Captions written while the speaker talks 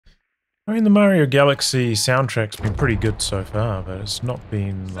I mean, the Mario Galaxy soundtrack's been pretty good so far, but it's not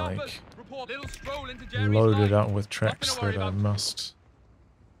been, like, loaded up with tracks that I must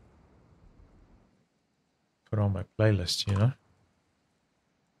put on my playlist, you know?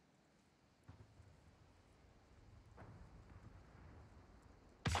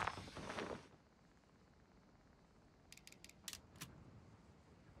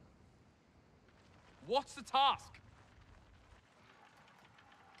 What's the task?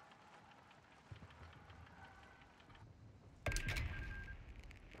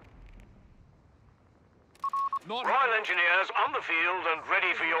 Royal Engineers on the field and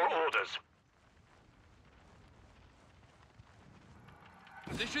ready for your orders.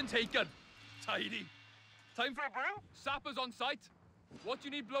 Position taken. Tidy. Time for a brew? Sappers on site. What do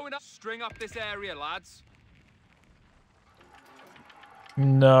you need blowing up? String up this area, lads.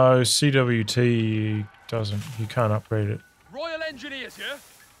 No, CWT doesn't. You can't upgrade it. Royal Engineers here.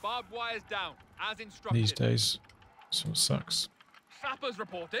 Barbed wires down, as instructed. These days. So it sucks. Sappers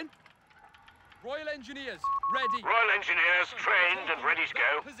reporting. Royal Engineers, ready. Royal Engineers trained and ready to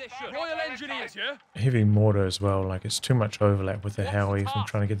go. Position. Royal Engineers here. Heavy mortar as well. Like, it's too much overlap with the Howie from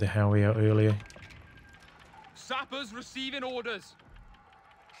trying to get the Howie out earlier. Sappers receiving orders.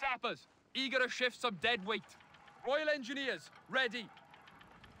 Sappers, eager to shift some dead weight. Royal Engineers, ready.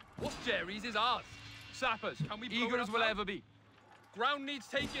 What's Jerry's is ours. Sappers, can we eager as we'll ever be. Ground needs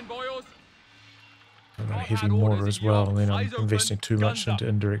taking, boyos. I've got a heavy mortar as well, and then I'm investing too much into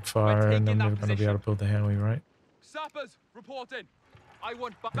indirect fire, and I'm never going to be able to build the Howie, right? Sappers, reporting. I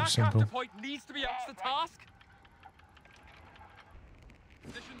want Very simple. point needs to be up to the task.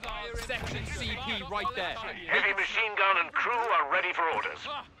 Positions are section CP right there. Heavy machine gun and crew are ready for orders.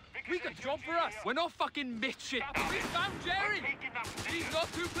 We got a job for us. We're not fucking midship. We found Jerry. He's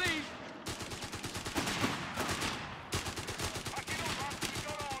not too pleased.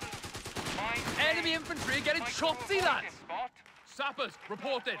 Enemy infantry getting chopsy, lads. Sappers,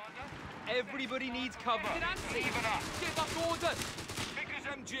 reported. Everybody needs cover. Give us orders. Vickers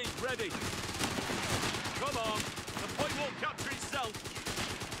MG, ready. Come on. The point won't capture itself.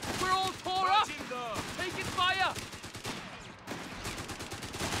 We're all tore up. Taking fire.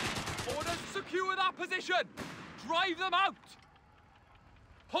 Orders, secure that position. Drive them out.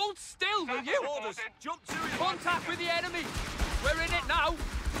 Hold still, will you? Orders, jump to it. Contact with the enemy. We're in it now.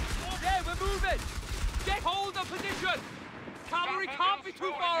 Yeah, we're moving. Get hold of position. Cavalry can't be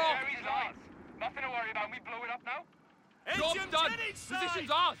too far off. Nothing to worry about. We blow it up now. Job done. Position's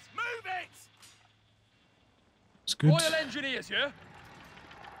ours. Move it. It's good. Royal Engineers here.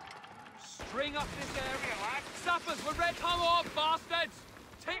 String up this area, lads. Sappers, we're ready. Come on, bastards.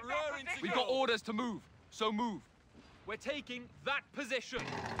 Take We got orders to move, so move. We're taking that position.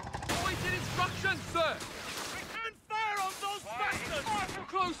 Pointed instructions, sir. Return fire on those bastards. Far too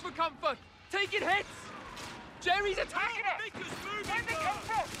close for comfort. Taking hits. Jerry's attacking us. Vickers, moving there.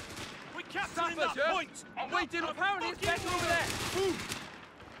 We're capturing Sappers, that yeah? point. Waiting, apparently it's better over there. Move.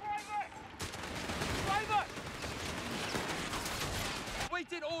 Driver.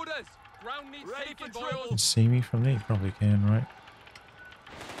 Waiting orders. Ground needs Ready taken, for You boys. can see me from there? You probably can, right?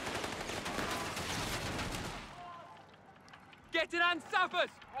 Get it on, Sappers.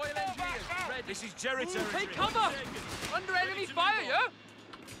 Royal Engineers, ready. This is Jerry territory. Take cover. Under enemy fire, yeah?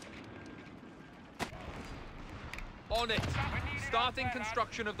 On it. Starting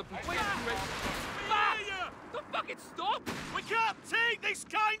construction of the platoon. The fucking stop! We can't take this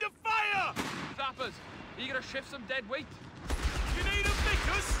kind of fire! Sappers, eager to shift some dead weight. You need a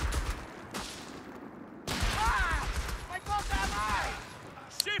Vickers? I got that eye!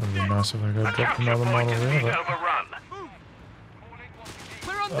 Shift Would be it! nice if I could drop Capture another point model is there, being but overrun.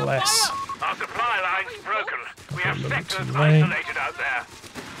 We're under Alas. fire! Our supply line's broken. We have Got a little sectors too late. isolated out there.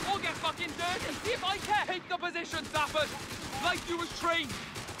 I'll get fucking dirty. See if I can. Take the position, Sappers. Like you was trained.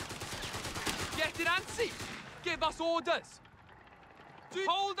 Get it antsy. Give us orders.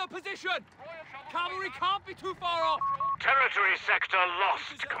 Hold the position. Cavalry can't be too far off. Territory sector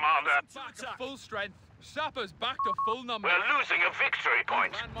lost, Commander. Back to full strength. Sappers back to full number. We're losing a victory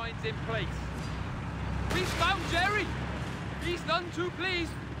point. Landmines in place. We found Jerry. He's none too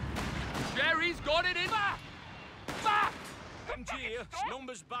pleased. Jerry's got it in. Back! Back! MG here.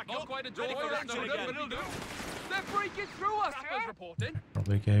 Numbers back Not up. quite a Ready door for for us, action no, again. but it'll do. They're breaking through us. Sappers reporting.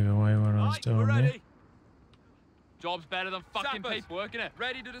 probably gave away what I was Right, we're doing there. ready. Job's better than fucking paperwork, innit?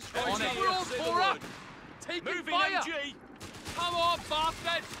 Ready to destroy On it. We're all Say the tore up. word. Taking Moving fire. MG. Come on,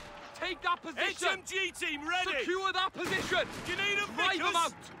 bastards. Take that position. HMG team ready. Secure that position. You need a Drive them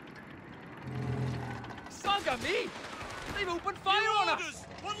out. Vickers. Saga me. They've opened fire New on us. orders.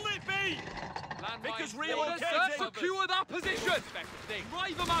 What'll it be? Vickers Orders, relocating. sir. Secure that position.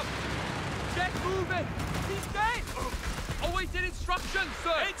 Drive them out. Get moving! He's dead! Awaiting instructions,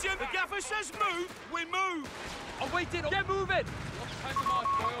 sir! Agent, the gaffer says move, we move! Awaiting... Get moving!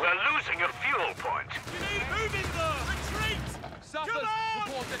 We're losing a fuel point. You need moving there! Retreat! Sappers, Come on!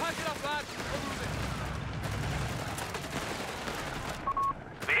 reporting. Pack it up, lads. We're moving.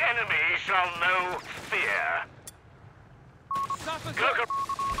 The enemy shall know fear. Sappers, Gurkha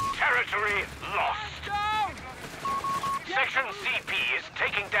territory lost. down! Section CP is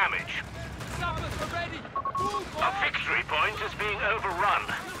taking damage. Sappers, we're ready. Move, A victory point is being overrun.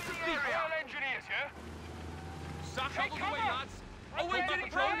 engineers here. Sappers, away, lads. Awaiting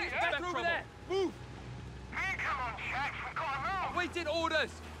patrol. Get through there. Move. Come on, chaps, we've got to move. Awaiting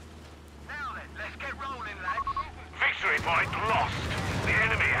orders. Now then, let's get rolling, lads. Victory point lost. The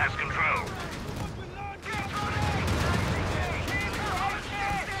enemy has control.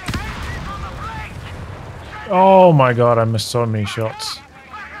 Oh my god, I missed so many shots.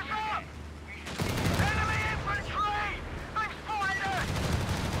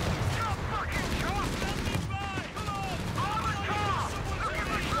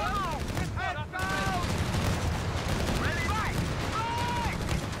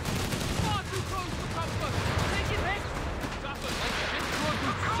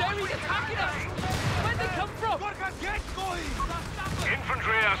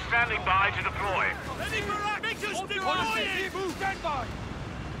 Infantry are standing by to deploy. Ready for action! Deploying! Move, stand by.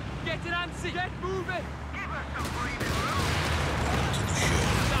 Get it, Ansi. Get moving. Give us some breathing room.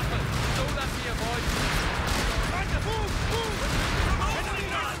 Sappers, show that to your boys.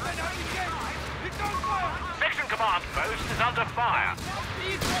 Section command post is under fire.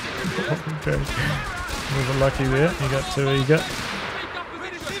 Okay. A little lucky there. You got two eager. Take up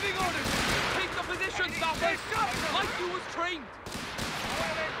position. Receiving orders. Take up position, Sappers. Like you was trained.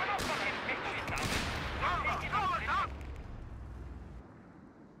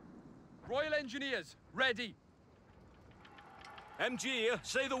 Royal Engineers, ready. MG here,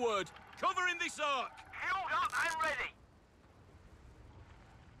 say the word. Covering this arc! Fueled up and ready.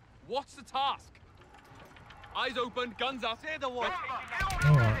 What's the task? Eyes open, guns up. Say the word.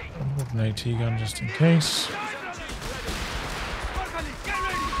 Alright, with an AT gun just in case. A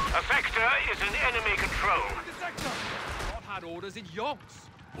sector is in enemy control. I've had orders in yonks.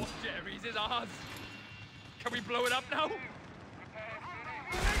 What Jerry's is ours. Can we blow it up now?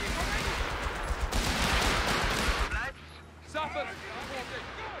 Sappers, reporting.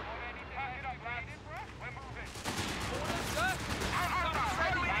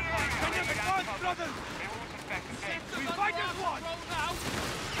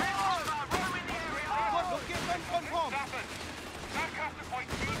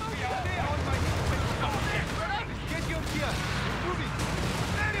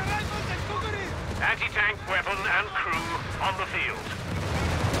 Anti-tank weapon and crew on the field.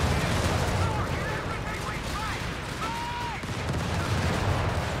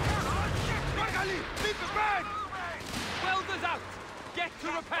 Welders out! Get to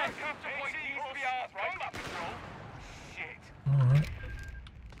repair! Alright.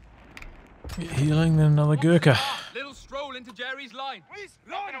 Healing, then another Gurkha. Little stroll into Jerry's line.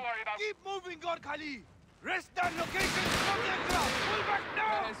 Run! Keep moving, Gorkhali! Rest that location from the ground! Pull back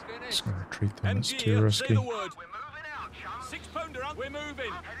now! Finish, finish. Just gonna retreat them, it's MG too here, risky. say the word. We're moving out, chums. 6 pounder on. We're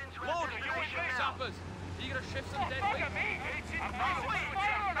moving. Lord, Sappers, you gonna shift some dead weight?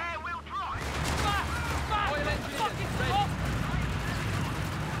 Air-wheel drive. Royal Engineers, ready.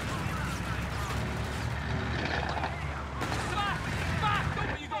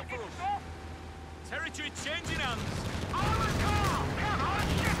 What you got for us? Territory changing hands. Armored car! Come on,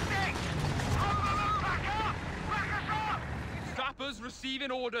 shifting! Back up! Back us up! Sappers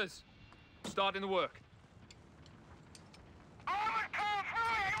receiving orders. Starting the work. Armored car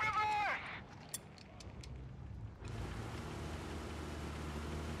fire in reverse!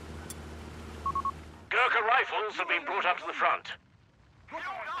 Gurkha rifles have been brought up to the front. Fueled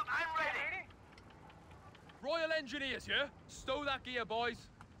up and ready. Royal Engineers here. Stow that gear, boys.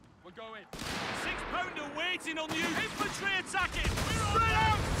 We're going. 6 pounder waiting on you. Infantry attacking. Spread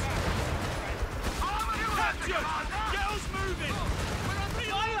out. Captured. Get us moving.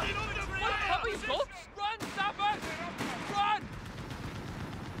 Reloading on the rear. What we got? Run, Sappers! Run!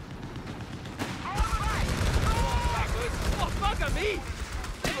 Sappers? What, bugger me?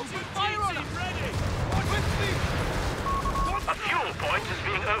 Fire on them! Ready. A fuel point is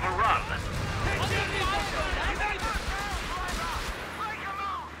being overrun.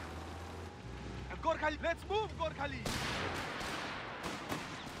 Gorkhali, let's move, Gorkhali!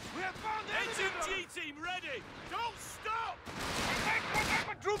 We have found the enemy! HMG team ready. Don't stop.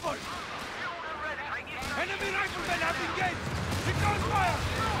 Troopers! Enemy riflemen have engaged! Signal fire!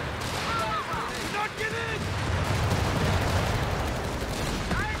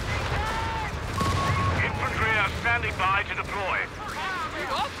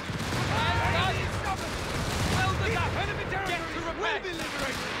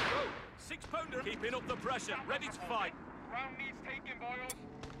 pounder. Keeping up the pressure. Ready to fight. Ground needs taking, boys.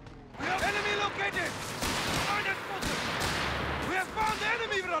 We have enemy located! Find us focus! We have found the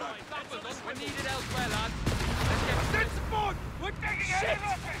enemy, brother! Sappers, we're needed elsewhere, lads. Send support! We're taking Shit!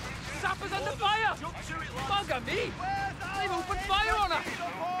 Sappers under fire! Jump to it, lads. Bugger me! They've opened fire on us!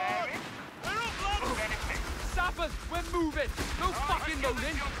 We're up, lads. Sappers, we're moving! No fucking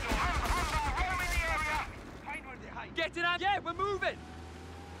loading! Getting out! Yeah, we're moving!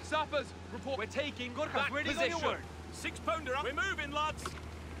 Sappers, report. We're taking back position. 6-pounder up. We're moving, lads.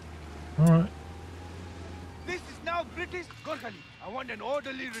 Alright. This is now British Gorkhali. I want an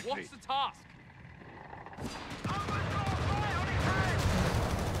orderly retreat. What's the task?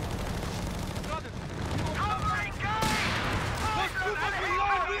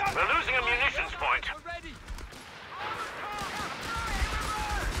 We're losing a munitions point. We're ready.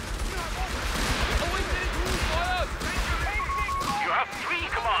 You have 3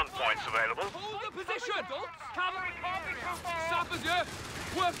 command points available. Hold the position! Cavalry! Sappers here!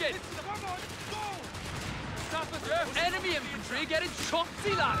 Working! Sappers here! Enemy infantry getting shot,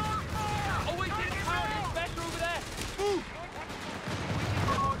 see that? Oh wait, it's better over there! Move!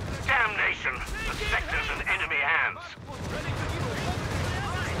 Damnation! The sector's in enemy hands.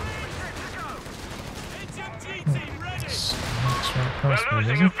 HMG team ready. That's right We're past me,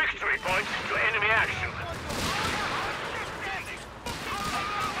 losing is a it? victory point to enemy action.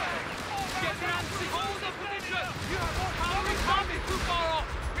 Get Nancy! Hold the position! Cavalry can't be too far off!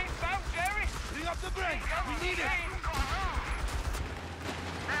 Bring up the brake! We need it!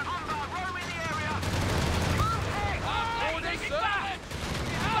 Holding, sir! Back!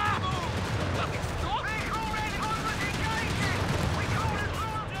 Stop!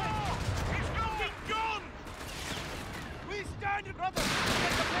 Gone. We stand, brother!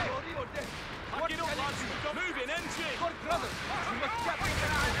 Get the play! Pack it up, lads. Moving, MG. Good brother! We must capture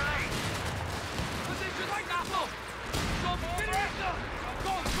the Position like apple!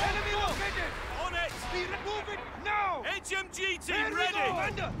 enemy located! On it. We remove it now! HMG Here team we ready. go,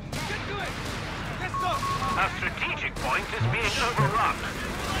 Under! Get to it! Yes, sir! Our strategic point is being overrun.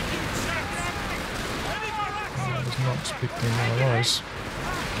 Ready for action. Was not expecting one of those.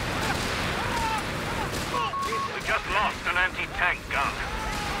 We just lost an anti-tank gun.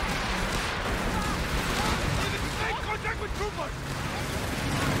 Make contact with troopers!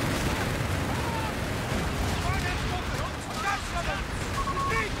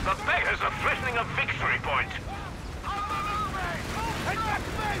 The beggars are threatening a victory point. Head back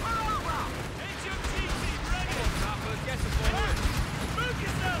to base! HMG team ready. Sappers, get aboard! Move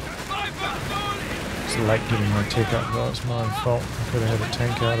yourself. It's late getting my tech up though, it's my own fault. I could have had a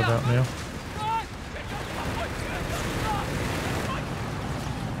tank out about now.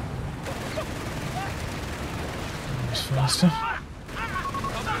 It's faster.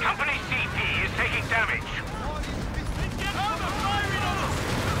 Company CP is taking damage. Get over firing on us.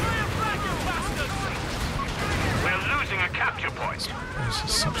 We're fragging bastards. We're losing a capture point. This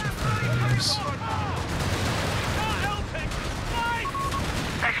is such a fucking mess. Can't help it. Fight.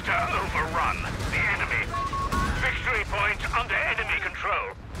 Sector overrun. The enemy. Victory point under enemy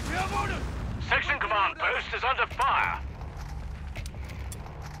control. We have orders! Section command post is under fire.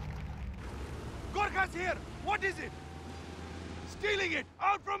 Gorkha's here! What is it? Stealing it!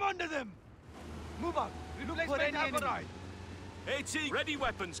 Out from under them! Move out! Replacement have arrived! AT, ready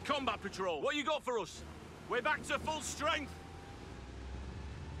weapons, combat patrol. What you got for us? We're back to full strength.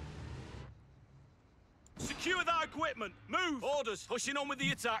 Secure that equipment. Move. Orders. Pushing on with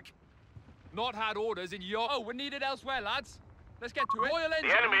the attack. Not had orders in your... Oh, we're needed elsewhere, lads. Let's get to it. Royal The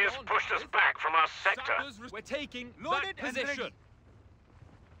Engineers enemy has on. pushed us back from our sector. Sappers, we're taking Loaded back and position. ready.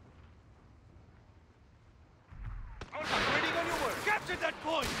 Waiting on your word! Capture that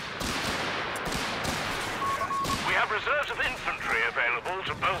point! We have reserves of infantry available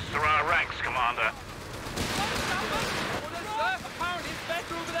to bolster our ranks, Commander. Orders, sir. Apparently it's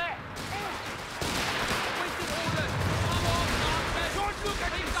better over there. Waiting orders. Come on, Marcus. Don't look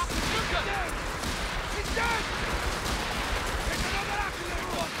at Take him! that position. He's dead! Take another action,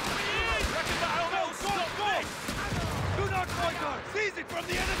 everyone! Reckon that'll help stop this. Do not loiter! Seize it from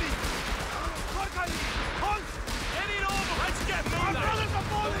the enemy! Gorkhali! Halt! Get it over. Let's get Our moving. brothers are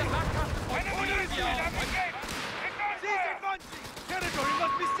falling! Order is yours. Seize advancing! Territory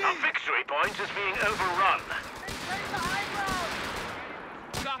must be Our seized! victory point is being overrun.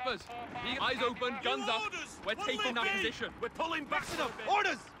 Sappers, eyes open, guns up. Orders. We're Pull taking it that in. position. We're pulling back Listen a up! bit.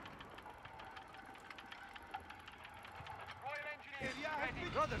 Orders! Area has been...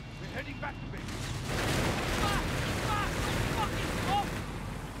 Brother, we're heading back to base.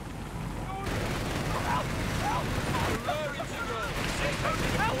 Raring to go. Take out the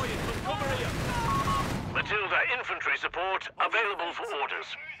deploying. Cover here. support available for orders.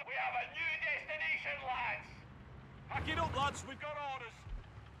 We have a new destination, lads. Pack it up, lads. We've got orders.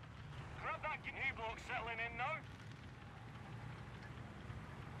 Grab that new block settling in now.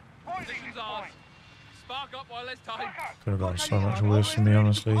 Position's ours. Spark up while there's time. Could have gone so much worse for me,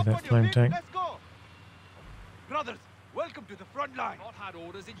 honestly, that flame tank. Let's go. Brothers, welcome to the front line. Not had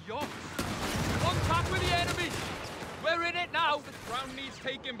orders in yours. Contact with the enemy. We're in it now. The ground needs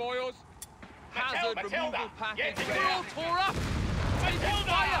taking, boys. Hazard removal package. We're all tore up. Taking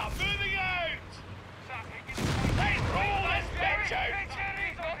fire. Moving out. Let's roll this bitch out.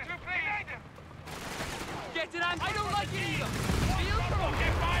 Get it, Andy. I don't like it either. Feel for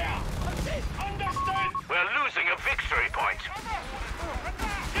Fucking fire. Understood. We're losing a victory point.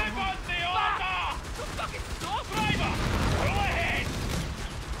 Give us the order. fucking stop. Driver, pull ahead.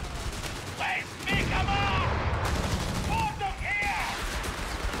 Let's make a mark. Hold them here.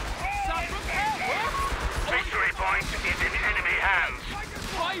 Sam, repair work. Victory point is in enemy hands.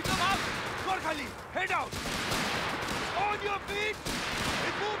 Drive them out. Gorkhali, head out. On your feet.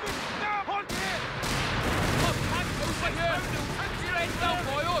 It's moving. Now, hold here. Come, tank over here. Straight down,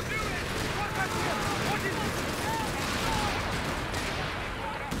 boys. Gorkhali here. What is it?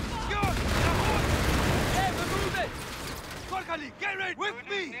 Yeah, we're moving. Gorkhali, get ready with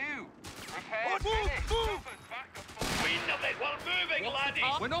me. Move. We know that. We're moving, What's the laddie.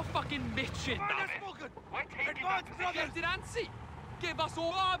 task? We're not fucking bitching, Man damn has it. spoken. Advance, brothers. Get it, Nancy. Give us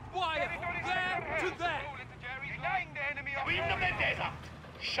all barbed wire. There to there. We know the desert.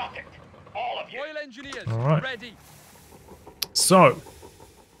 Shut it. All of you. Royal Engineers, All right. ready. So,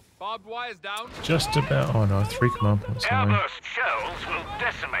 Barbed wire's down. just about... Oh no, 3 command points. Sorry. Airburst shells will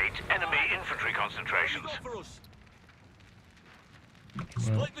decimate enemy infantry concentrations. What for us? Well,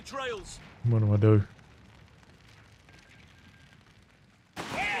 Split the trails. what do I do?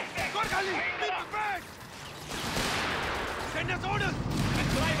 Gorkhali, meet the flag. Send us orders.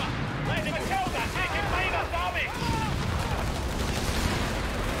 Driver, let him kill that. Taking minor damage.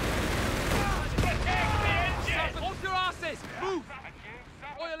 Protect the engine. Hold your asses. Move.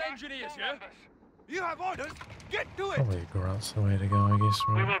 Royal Engineers, yeah? You have orders. Get to it. Probably Grant's the way to go, I guess.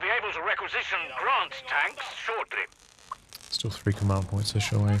 We Right? will be able to requisition Grant tanks shortly. Still 3 command points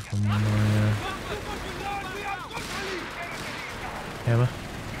ish away from my hammer.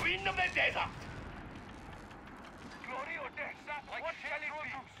 Queen of the desert.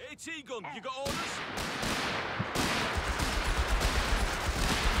 Hey, T-Gun, you got orders?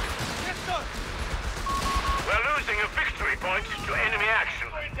 Yes, sir. We're losing a victory point to enemy action.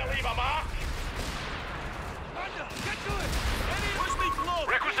 Going to leave a mark. Commander, get to it. Push me close.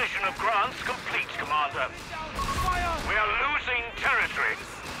 Requisition of Grants complete, Commander. Fire. We are losing territory.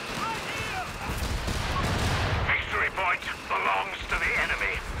 Victory point belongs to the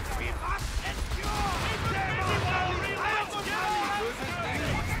enemy.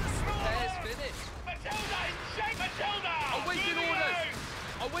 There's finished. Matilda, shake Matilda. Awaiting orders.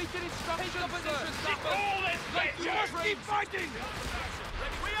 Awaiting instructions, sir. All this Like You you must keep fighting.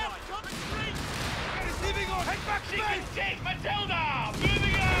 We have come retreat. Receiving on. Head back She space. can take Matilda.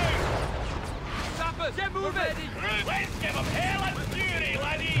 Moving out. Sappers, get moving. Let's give them hell and fury,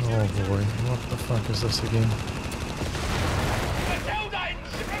 laddies. Oh boy, what the fuck is this again? Matilda,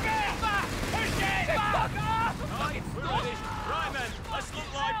 reverse. Push it. Fuck off. Right, men. Let's look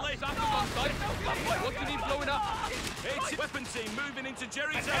lively. Sappers on site. What do you need blowing up? It's weapon team moving into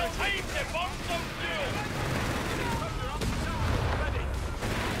Jerry territory. Time to bomb some fuel. Ready.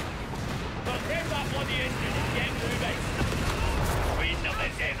 Well, grab that bloody engine and get moving. Queen of the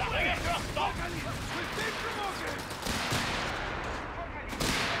desert. Bring it to a stop. We've been promoted.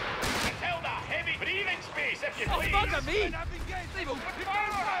 Matilda, heavy breathing space if you Oh, please. bugger me. Men have engaged. Leave 'em.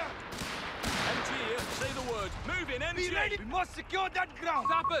 Prepare fire. MG here, say the word. Moving, MG. Be ready. We must secure that ground.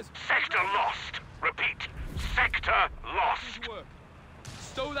 Sappers. Sector lost. Repeat. Sector lost. Good work.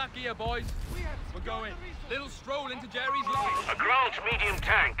 Stow that gear, boys. We're going. Little stroll into Jerry's line. A Grant medium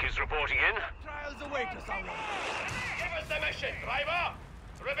tank is reporting in. Trials await us, our lord. Give us the mission, driver.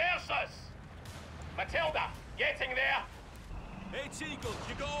 Reverse us. Matilda, getting there. Hey, Teagle,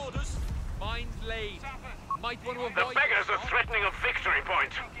 you got orders? Mine's laid. Might want to The avoid... beggars are threatening a victory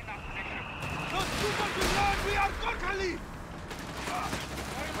point. Those troopers will learn we are Gorkhali.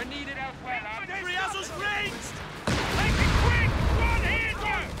 We're needed elsewhere, lads. Three has us ranged. Make it quick. Run here,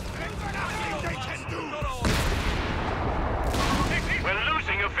 Nothing they can do. We're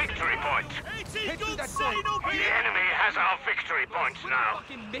losing a victory point. Hey, Head to Teagle, that sign door. up The here. enemy has our victory point now.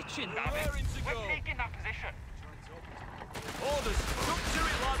 Fucking mitching, damn it. Raring to go. that position. Orders. Up to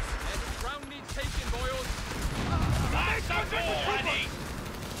it, lads. The ground needs taking, boys. That's a ball, laddie.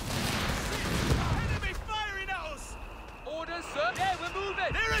 Enemy firing at us.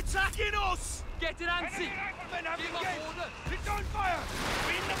 Getting antsy! Men have Give up engaged! orders! Return fire!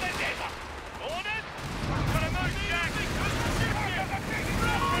 Win the vendetta! Orders?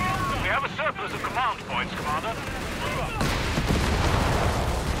 We have a surplus of command points, Commander.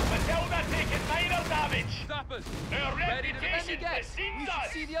 Matilda taking minor damage. Sappers! Her Ready to defend reputation again! precedes We should us.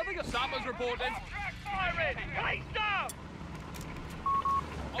 see the other guys. Sappers reporting. Fire ready. Lights down.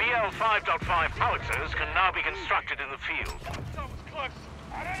 BL 5.5 howitzers can now be constructed in the field. That was close.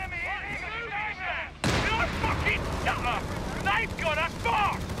 An enemy is You're fucking shut up! They've got us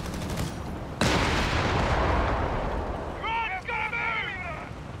far! Rod's gotta move!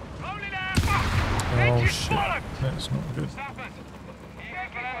 Rolling out! Oh shit, that's not good.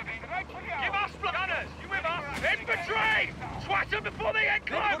 Give us gunners! You with us? Infantry! Swat them before they get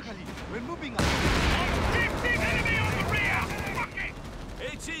close! Gorkali, we're moving up. Enemy on the rear! Fuck it!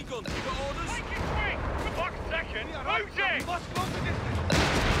 HE gun, you got orders? Make it quick! 1 second! We Moving! must close the distance.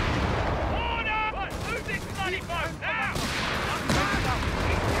 Order! Right, move this bloody boat now!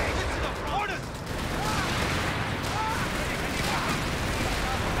 Listen up, orders!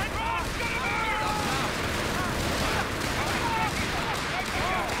 And Rod's gonna move!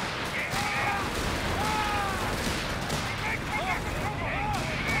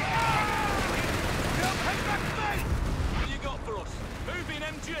 What you got for us? Moving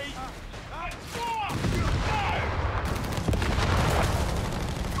MG!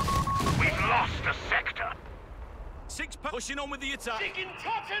 We've lost a sector. 6 pushing on with the attack. Chicken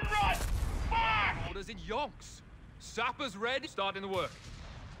tot and run! Fuck! Orders in yonks. Sappers ready. Starting the work.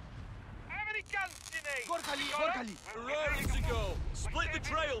 How many guns do you need? Gorkali! Ready to go. Split the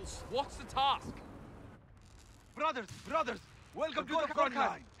trails. What's the task? Brothers! Welcome to the front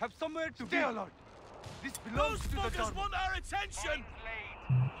line. Have somewhere to be. Stay alert. This belongs Those to the buggers town. want our attention.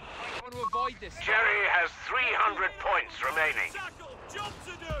 I want to avoid this. Jerry has 300 points remaining. Tackle, job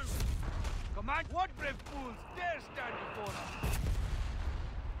to do. Command, what brave fools dare stand before us?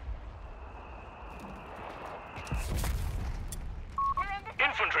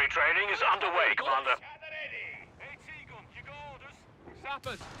 Infantry training is underway, Commander.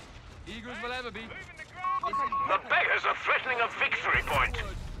 Sappers. Eager as we'll ever be. The beggars are threatening a victory point.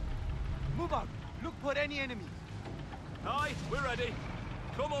 Move out. Look for any enemies. Aye, we're ready.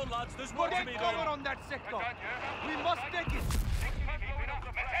 Come on, lads, there's more to Get be cover done. on that sector. We must take it.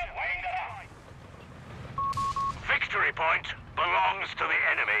 Victory point belongs to the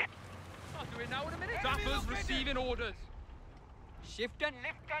enemy. I'll do it now in a minute. Sappers receiving orders. Shift and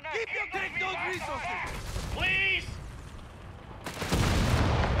lift gunner. Keep your take those resources. Please!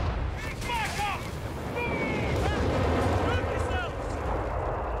 Back up! Move yourselves.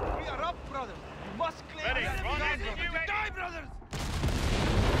 We are up, brothers. We must claim Ready, the run land. in, you ready? Die, brothers!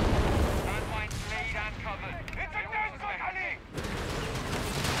 Lead and cover. It's a dance for Ali!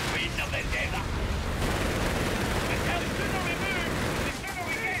 Win the vendetta! The sooner we move, the sooner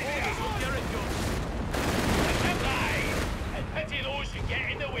we get here! Orders will get it done. And pity those who get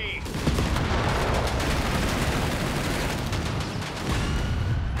in the way.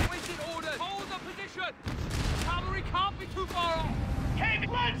 Waiting orders. Hold the position. Cavalry can't be too far off. Keep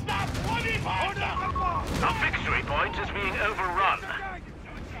launch that bloody panther! The victory point is being overrun.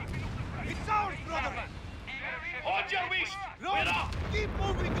 It's ours, brother. On your waist! Run. We're up! Keep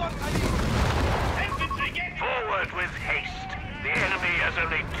moving, Gorkali. Infantry get forward with haste. The enemy has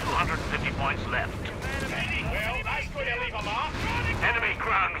only 250 points left. Well, that's going to leave a mark. Enemy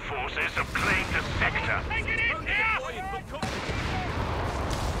ground forces have claimed a sector. Take it in here! Deploying, but come.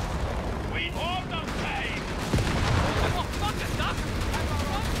 We order time! What fuck is that?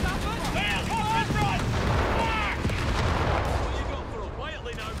 Well, run! Back! What you got for us?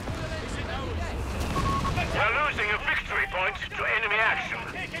 Quietly now. Is it ours? We're losing a victory point to enemy action.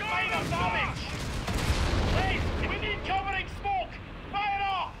 Taking minor damage! Please, we need covering smoke! Fire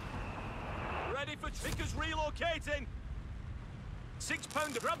off! Ready for triggers relocating. 6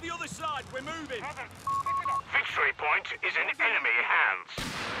 pounder, grab the other side. We're moving. Victory point is in enemy hands.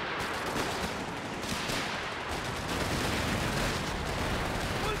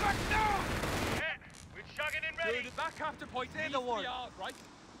 Pull back now. We're chugging in Good. Back after point. Say Needs the to be word. ours, right?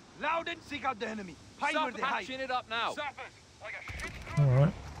 Loud and seek out the enemy. Find where Stop they hide. hatching it up now.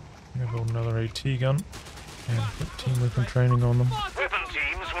 Alright, we have another AT gun and put team weapon training on them. Weapon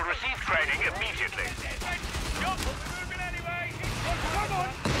teams will receive training immediately. Come on!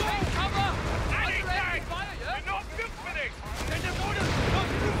 Take cover! Under enemy fire, yeah? We're not built for this! Send them orders.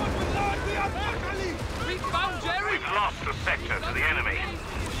 Those troopers will land. We are Gorkali. We found Jerry! We've lost a sector to the enemy.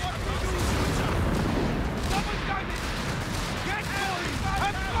 Double timing. Get going.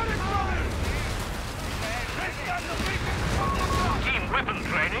 I've got it, brother. Press down the weakest from the front. Team weapon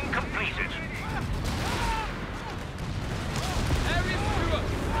training completed.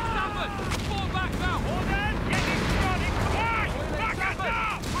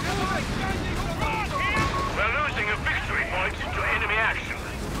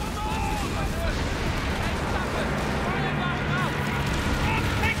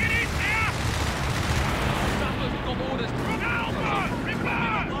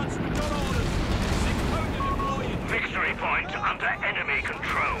 victory point under enemy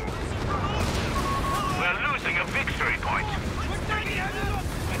control. We're losing a victory point.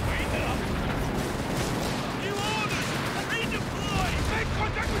 New orders! Redeploy! Make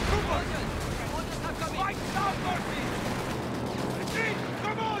contact with troopers! Fight down, Murphy! Retreat!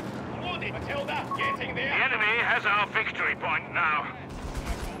 Come on! Loaded! Matilda, getting The there! enemy has our victory point now.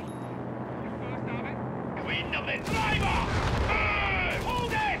 Queen of the driver!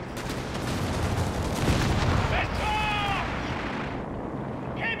 Hold it! Let's charge!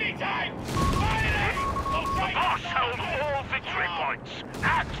 Heavy tank! Firing! The boss held all victory points.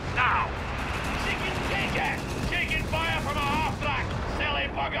 Act now! Chicken ticket! Taking fire from a half-track! Silly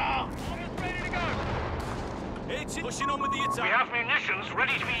bugger! Almost ready to go! It's pushing on with the We attack. have munitions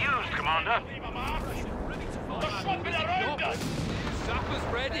ready to be used, Commander. Leave a mark! They're swamping around us! Sappers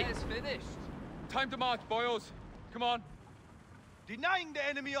ready. It's finished. Time to march, boys. Come on. Denying the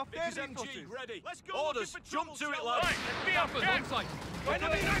enemy of their It's MG, resources. ready. Let's go. Orders, jump to it, lads. Sappers on site.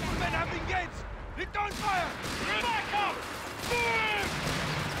 Enemy riflemen have engaged. Return fire. Back up! Move!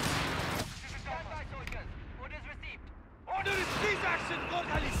 Order is cease action,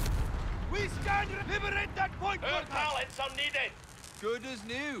 Gorgalis. We stand. Liberate that point, Her Gorgalis. talents are needed! Good as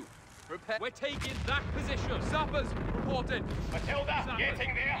new. Prepare. We're taking that position. Sappers, reporting. Matilda, Sappers.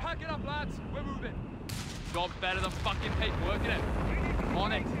 getting there! Pack it up, lads. We're moving. Job's better than fucking paperwork, isn't it?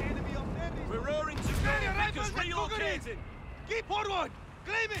 On it. Enemy of their resources. We're roaring to Stand your go because rifles and relocating. Keep forward.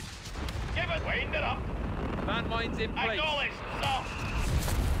 Claim it. Give it! Wind it up! Landmines in place. Acknowledged, sir!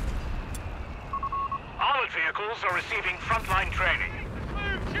 Armored vehicles are receiving frontline training.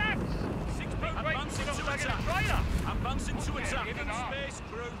 Move, chaps! Advancing to attack. Advancing to attack. Give them space,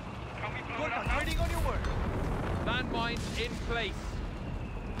 crew. Gorgas, waiting on your word. Landmines in place.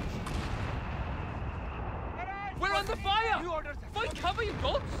 We're under fire! New orders have Fight come. cover, you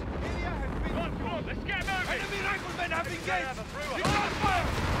gods! Area has been. Come on, let's get moving! Enemy riflemen have engaged. Return fire.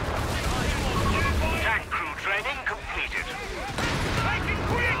 Tank crew training completed. Make it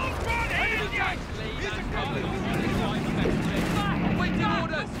quick! Run Enemy in! tanks! Lead and cover. Waiting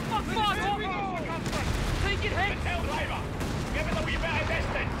orders! Fuck! Taking hits! Tell driver, give it a wee bit of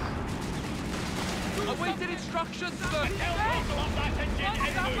distance! Awaited instructions, sir! Tell throttle up that engine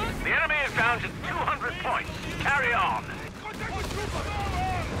and move! The enemy is down to 200 points. Carry on. Contact with troopers.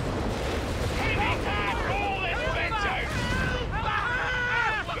 Heavy tank, roll this bitch out!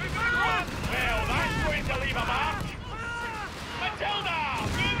 Well, that's going to leave a mark! Matilda!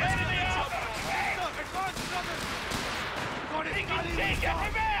 Enemy up! Advance, brothers. Got it. Take it,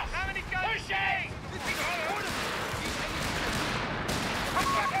 reverse! How many guns? Push it!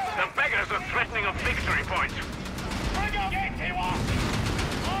 The beggars are threatening a victory point. Bring up! Get to us!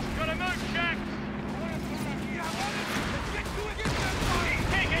 I'm gonna move, Jack!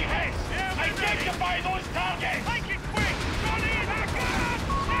 Taking hits! Identify those targets! Make it quick! Run in! Back up!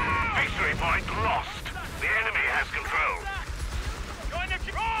 Now! Victory point lost. The enemy has control. Join the...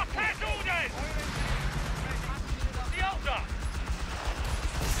 Oh, catch orders! The altar!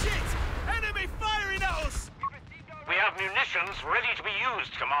 Shit! Enemy firing at us! We have munitions ready to be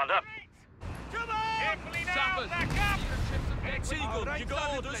used, Commander. Come on! Carefully now! Sappers! Back up! Eagle, you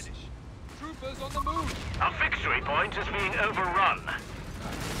got orders? Troopers on the move! Our victory point is being overrun.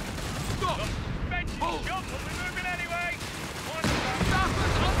 Stop! Bench Move. jump! We'll be moving anyway!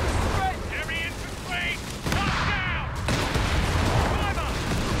 Sappers under threat! Heavy infantry! Top down! Driver!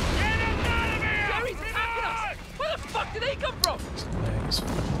 Get us out of here! Jerry's attacking us! Where the fuck did he come from? Legs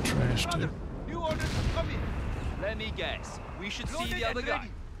fucking trash, Brother, dude. new orders have come in. Let me guess. We should see Loaded the other and guy.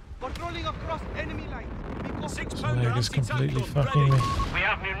 ready. Patrolling across enemy lines. Be cautious. 6-pounder Leg is anti-tank completely gun fucking ready. me. We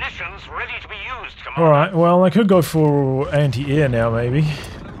have munitions ready to be used, Commander. Alright, well, I could go for anti-air now, maybe.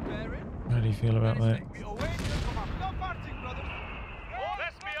 Bearing. How do you feel about that? We await your command. No marching, brothers.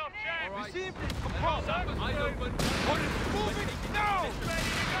 Let's be off, Jack! All right. Received it. Confirmed. Sappers, eyes open. Orders, move it now. Ready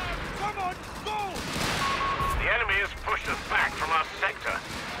to go! Come on, go. The enemy has pushed us back from our sector.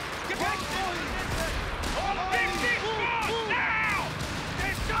 Get going. All Keep enemies, this move, one move. now!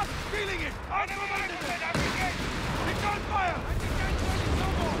 They're just feeling it. Out from under them. Return fire. No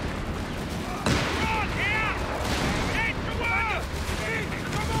more. Run here! Get to work!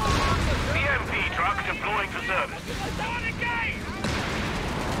 Come on. BMP truck deploying for service. On again!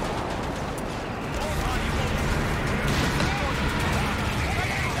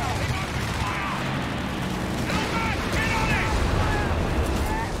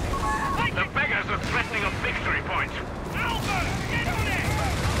 The beggars are threatening a victory point. Albert, get on it!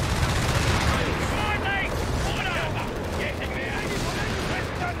 Come on, mate! Getting there!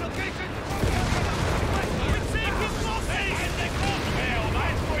 Western location. We're taking losses! In the crossrail,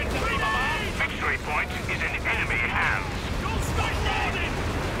 that's going to leave a mark! Victory point is in enemy hands.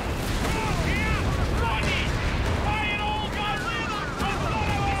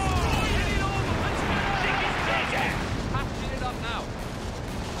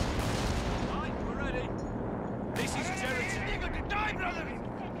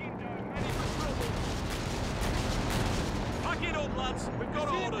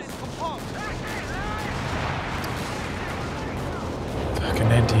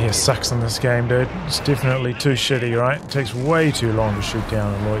 Anti-air sucks in this game, dude. It's definitely too shitty, right? It takes way too long to shoot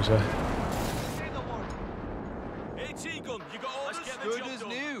down a loiter. Good as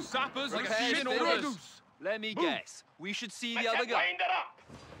new. Sappers receiving orders. Let me guess. We should see the other guy. Wind it up.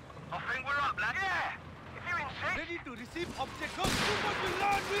 I think we're up, lad. Yeah. If you're in sync. Ready to receive objects. Those troopers will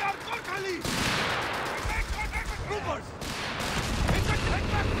learn we are Gorkhali! Make contact with troopers! Take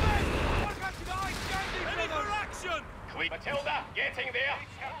back flank! Gorkhas die standing, brothers! Action! Matilda, getting there.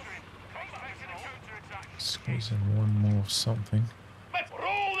 Squeeze in one more something. Let's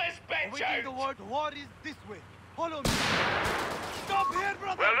roll this bitch Awaiting the out. word war is this way. Follow me. Stop here,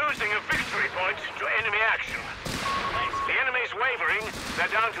 brother! We're losing a victory point to enemy action. The enemy's wavering. They're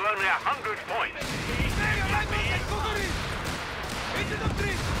down to only 100 points. Into the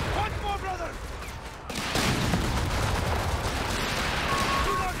trees! Once more, brother!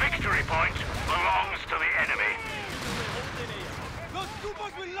 Victory point belongs to the enemy. Those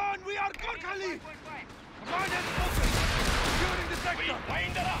troopers will learn we are Gorkhali! Command and focus! Securing the sector!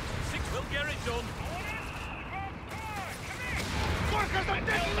 Wind it up. 6 will get it done. Gorkhas are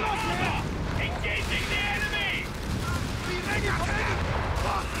taking loss here! Engaging the enemy. Be ready for any...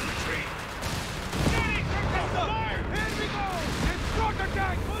 Fast retreat! Here we go! It's short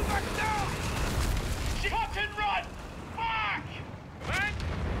attack! Pull back now! Cut and run. Back. Man,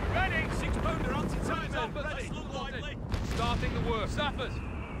 ready. 6-pounder anti-timer. Ready. Look lively. Starting the work. Sappers,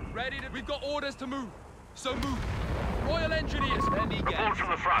 ready to... We've got orders to move. So move. Royal Engineers, let me Report guess. from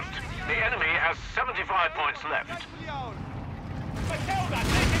the front. The enemy has 75 points left. Rightfully ours. Matilda,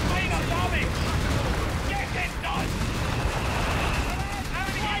 taking minor damage. Get it done.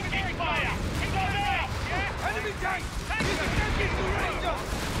 Enemy fire. He's on there. Enemy tank! He's attacking to Ranger!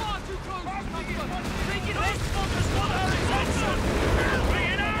 Far too close. Take it in. Focus on our attention.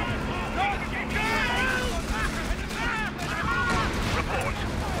 Bring it on. Report.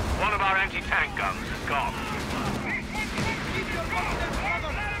 One of our anti-tank guns is gone.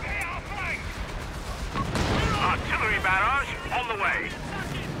 Artillery barrage on the way.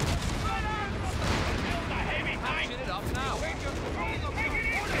 Patching it up now.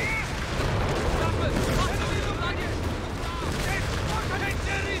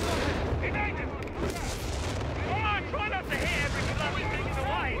 Try not to hit every bloody thing in the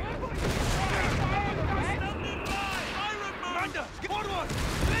way. Commander, get forward!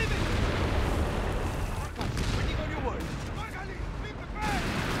 Leave it! Waiting on your word. Gorkhali, be prepared!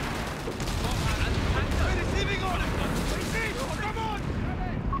 We're receiving orders! Receive! Come on!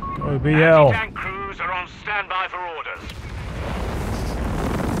 Go BL. Anti-tank crews are on standby for orders.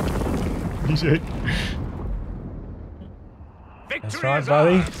 Shit. That's right,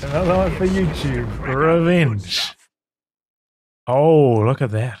 buddy. Another one for YouTube. Revenge. Oh, look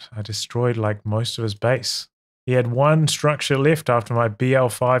at that. I destroyed like most of his base. He had one structure left after my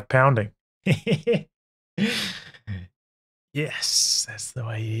BL5 pounding. Yes, that's the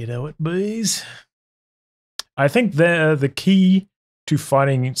way you do it, boys. I think the key to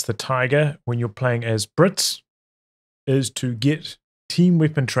fighting against the Tiger when you're playing as Brits is to get team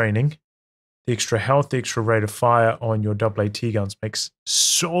weapon training. The extra health, the extra rate of fire on your AAT guns makes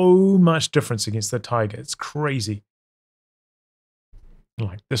so much difference against the Tiger. It's crazy.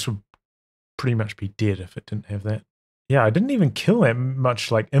 Like, this would pretty much be dead if it didn't have that. Yeah, I didn't even kill that much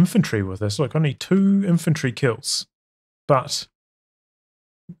like infantry with this. Like, only 2 infantry kills. But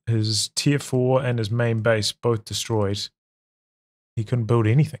his tier 4 and his main base both destroyed. He couldn't build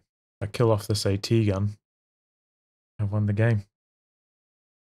anything. I kill off this AT gun. I won the game.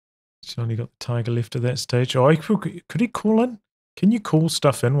 He's only got the Tiger left at that stage. Oh, could he call in? Can you call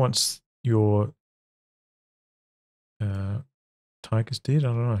stuff in once your Tiger's dead? I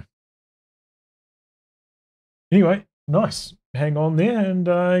don't know. Anyway, nice. Hang on there, and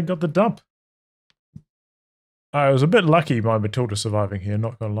I got the dub. I was a bit lucky by Matilda surviving here,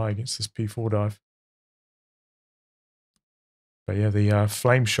 not going to lie, against this P4 dive. But yeah, the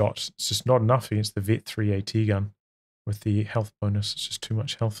flame shot, it's just not enough against the Vet 3 AT gun. With the health bonus, it's just too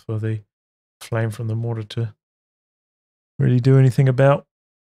much health for the flame from the mortar to really do anything about.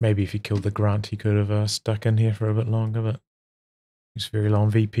 Maybe if he killed the grunt, he could have stuck in here for a bit longer, but he's very low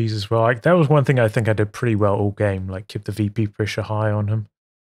on VPs as well. Like, that was one thing I think I did pretty well all game, like kept the VP pressure high on him.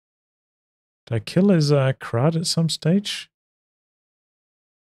 Did I kill his crud at some stage?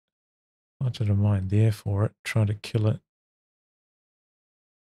 I did a mine there for it, trying to kill it.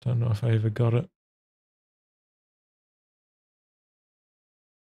 Don't know if I ever got it.